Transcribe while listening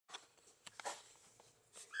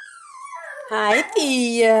Hi,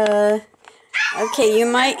 Thea. Okay, you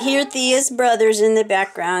might hear Thea's brothers in the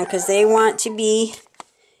background because they want to be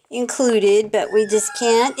included, but we just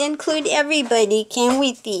can't include everybody, can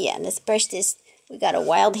we, Thea? Let's brush this. We got a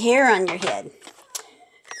wild hair on your head.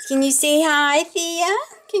 Can you say hi, Thea?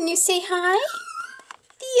 Can you say hi?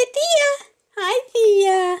 Thea. Hi,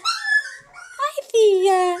 Thea. Hi,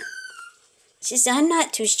 Thea. She says, I'm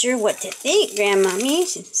not too sure what to think, Grandmommy.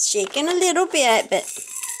 She's shaking a little bit, but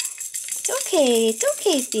it's okay. It's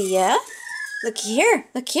okay, Thea. Look here.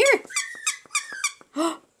 Look here.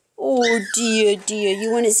 Oh, dear.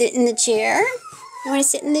 You want to sit in the chair? You want to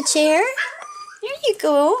sit in the chair? There you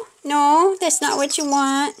go. No, that's not what you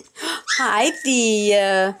want. Hi,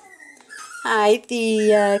 Thea. Hi,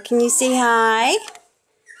 Thea. Can you say hi?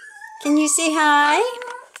 Can you say hi?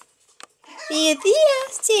 Thea,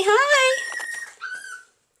 say hi.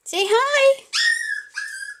 Say hi.